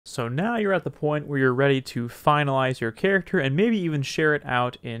So now you're at the point where you're ready to finalize your character and maybe even share it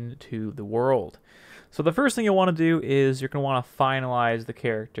out into the world. So the first thing you'll want to do is you're going to want to finalize the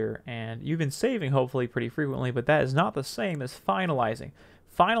character, and you've been saving hopefully pretty frequently, but that is not the same as finalizing.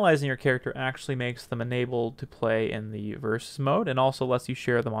 Finalizing your character actually makes them enabled to play in the versus mode and also lets you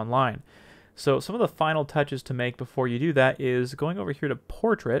share them online. So some of the final touches to make before you do that is going over here to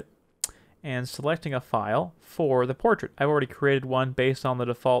Portrait and selecting a file for the portrait. I've already created one based on the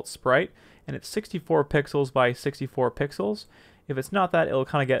default sprite, and it's 64 pixels by 64 pixels. If it's not that, it'll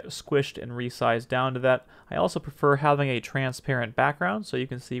kind of get squished and resized down to that. I also prefer having a transparent background so you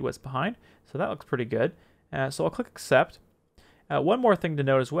can see what's behind. So that looks pretty good. So I'll click accept. One more thing to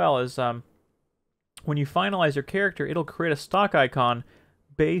note as well is when you finalize your character, it'll create a stock icon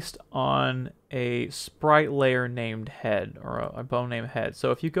based on a sprite layer named head, or a bone named head. So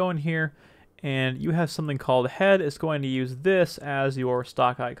if you go in here and you have something called head, it's going to use this as your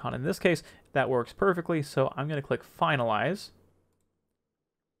stock icon. In this case, that works perfectly, so I'm going to click finalize.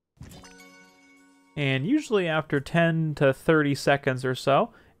 And usually after 10 to 30 seconds or so,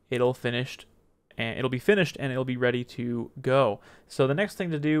 it'll be finished and it'll be ready to go. So the next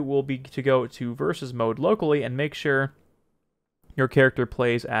thing to do will be to go to versus mode locally and make sure your character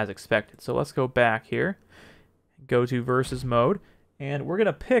plays as expected. So let's go back here, go to versus mode, and we're going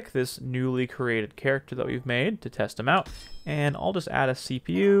to pick this newly created character that we've made to test him out. And I'll just add a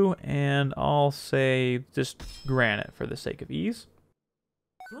CPU, and I'll say just Granite for the sake of ease.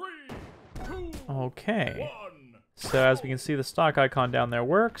 3, 2, okay. 1. So as we can see, the stock icon down there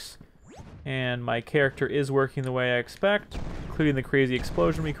works, and my character is working the way I expect, including the crazy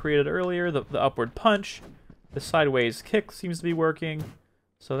explosion we created earlier, the upward punch. The sideways kick seems to be working,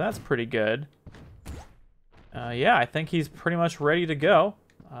 so that's pretty good. Yeah, I think he's pretty much ready to go.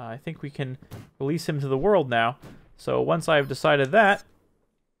 I think we can release him to the world now. So once I've decided that,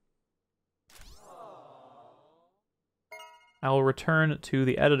 I will return to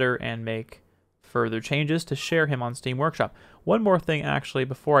the editor and make further changes to share him on Steam Workshop. One more thing actually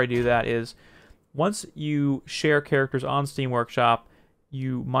before I do that is, once you share characters on Steam Workshop,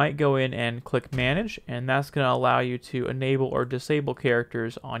 you might go in and click Manage, and that's going to allow you to enable or disable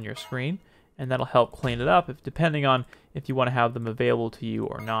characters on your screen, and that'll help clean it up depending on if you want to have them available to you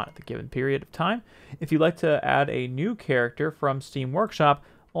or not at the given period of time. If you'd like to add a new character from Steam Workshop,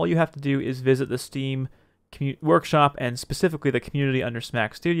 all you have to do is visit the Steam Workshop and specifically the community under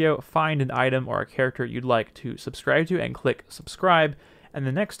Smack Studio, find an item or a character you'd like to subscribe to, and click subscribe. And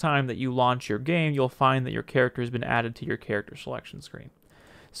the next time that you launch your game, you'll find that your character has been added to your character selection screen.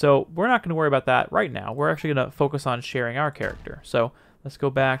 So we're not going to worry about that right now. We're actually going to focus on sharing our character. So let's go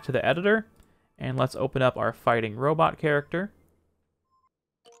back to the editor, and let's open up our fighting robot character.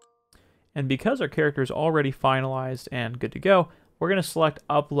 And because our character is already finalized and good to go, we're going to select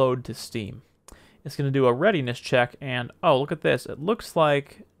Upload to Steam. It's going to do a readiness check, and oh, look at this. It looks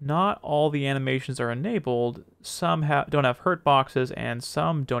like not all the animations are enabled. Some don't have hurt boxes, and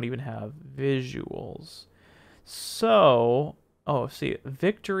some don't even have visuals. So, oh, see,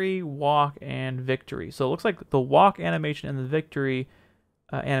 victory, walk, and victory. So it looks like the walk animation and the victory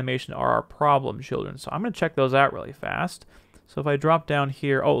animation are our problem children. So I'm going to check those out really fast. So if I drop down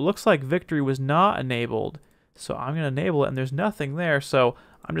here, oh, it looks like victory was not enabled. So I'm going to enable it, and there's nothing there. So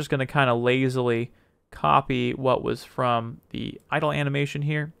I'm just going to kind of lazily copy what was from the idle animation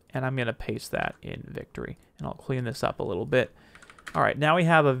here, and I'm going to paste that in victory. And I'll clean this up a little bit. All right, now we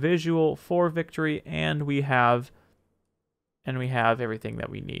have a visual for victory, and we have everything that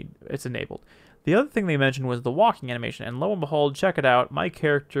we need. It's enabled. The other thing they mentioned was the walking animation, and lo and behold, check it out, my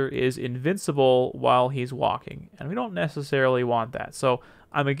character is invincible while he's walking, and we don't necessarily want that. So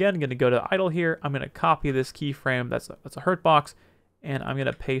I'm again going to go to idle here. I'm going to copy this keyframe that's a hurt box, and I'm going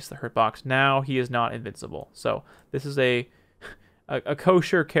to paste the hurt box. Now he is not invincible. So this is a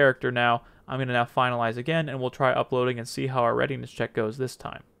kosher character now. I'm going to now finalize again, and we'll try uploading and see how our readiness check goes this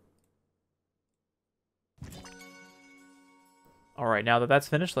time. Alright, now that that's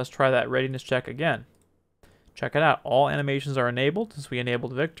finished, let's try that readiness check again. Check it out. All animations are enabled since we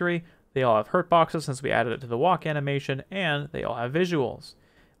enabled victory. They all have hurt boxes since we added it to the walk animation, and they all have visuals.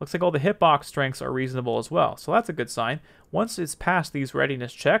 Looks like all the hitbox strengths are reasonable as well, so that's a good sign. Once it's past these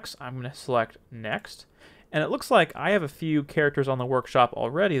readiness checks, I'm going to select Next. And it looks like I have a few characters on the workshop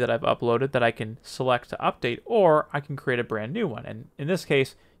already that I've uploaded that I can select to update, or I can create a brand new one. And in this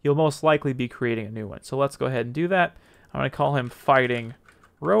case, you'll most likely be creating a new one. So let's go ahead and do that. I'm going to call him Fighting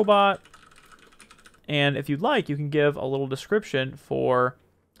Robot. And if you'd like, you can give a little description for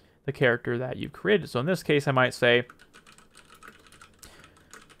the character that you've created. So in this case, I might say,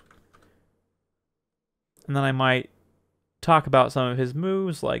 and then I might talk about some of his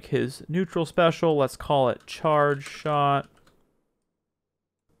moves, like his neutral special. Let's call it Charge Shot.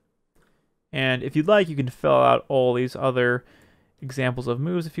 And if you'd like, you can fill out all these other examples of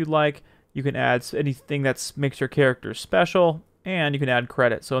moves if you'd like. You can add anything that makes your character special, and you can add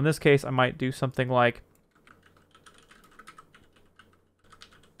credit. So in this case, I might do something like...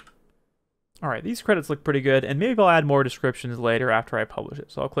 Alright, these credits look pretty good, and maybe I'll add more descriptions later after I publish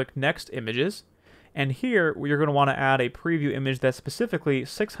it. So I'll click Next Images, and here you're going to want to add a preview image that's specifically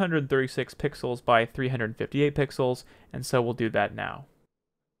 636 pixels by 358 pixels, and so we'll do that now.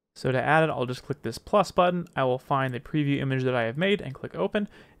 So to add it, I'll just click this plus button. I will find the preview image that I have made and click open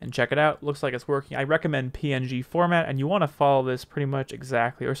and check it out. Looks like it's working. I recommend PNG format, and you want to follow this pretty much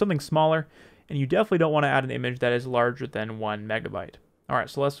exactly, or something smaller, and you definitely don't want to add an image that is larger than 1 megabyte. Alright,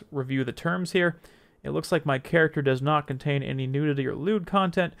 so let's review the terms here. It looks like my character does not contain any nudity or lewd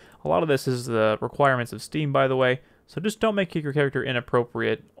content. A lot of this is the requirements of Steam, by the way, so just don't make your character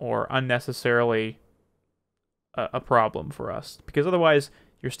inappropriate or unnecessarily a problem for us, because otherwise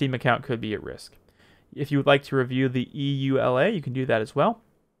your Steam account could be at risk. If you would like to review the EULA, you can do that as well.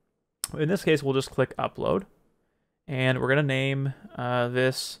 In this case, we'll just click Upload, and we're going to name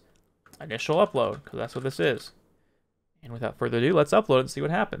this Initial Upload, because that's what this is. And without further ado, let's upload it and see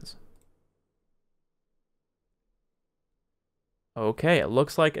what happens. Okay, it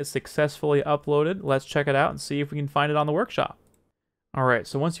looks like it's successfully uploaded. Let's check it out and see if we can find it on the workshop. Alright,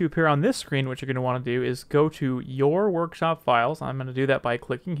 so once you appear on this screen, what you're going to want to do is go to your workshop files. I'm going to do that by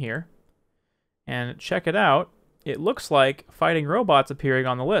clicking here. And check it out. It looks like Fighting Robot's appearing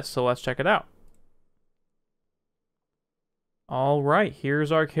on the list, so let's check it out. Alright,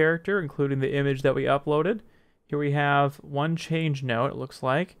 here's our character, including the image that we uploaded. Here we have one change note, it looks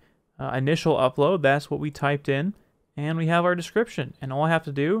like. Initial upload, that's what we typed in. And we have our description. And all I have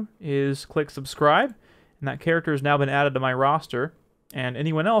to do is click subscribe, and that character has now been added to my roster, and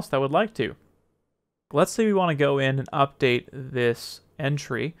anyone else that would like to. Let's say we want to go in and update this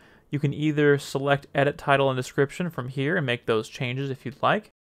entry. You can either select Edit Title and Description from here and make those changes if you'd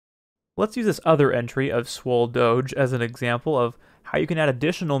like. Let's use this other entry of Swole Doge as an example of how you can add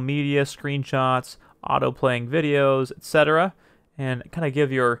additional media, screenshots, auto-playing videos, etc., and kind of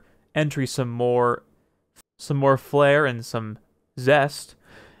give your entry some more flair and some zest.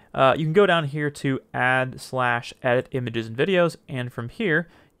 You can go down here to Add/Edit Images and Videos, and from here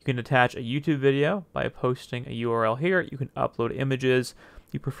you can attach a YouTube video by posting a URL here. You can upload images.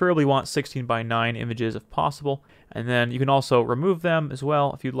 You preferably want 16:9 images if possible, and then you can also remove them as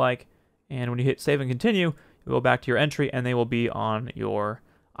well if you'd like. And when you hit Save and Continue, you go back to your entry and they will be on your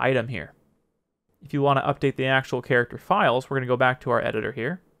item here. If you want to update the actual character files, we're going to go back to our editor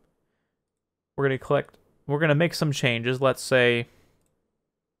here. We're going to make some changes. Let's say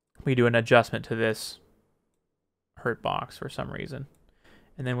we do an adjustment to this hurt box for some reason.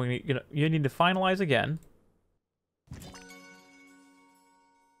 And then you need to finalize again.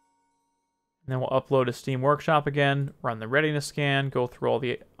 And then we'll upload a Steam Workshop again, run the readiness scan, go through all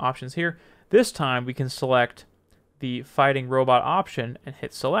the options here. This time we can select the Fighting Robot option and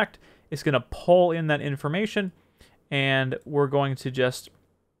hit select. It's going to pull in that information, and we're going to just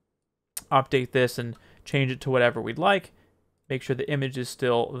update this and change it to whatever we'd like. Make sure the image is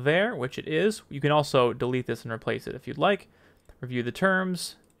still there, which it is. You can also delete this and replace it if you'd like. Review the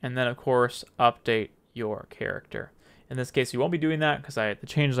terms, and then of course update your character. In this case, you won't be doing that because the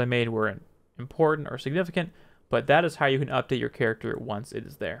changes I made weren't important or significant, but that is how you can update your character once it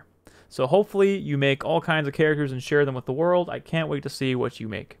is there. So hopefully you make all kinds of characters and share them with the world. I can't wait to see what you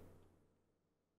make.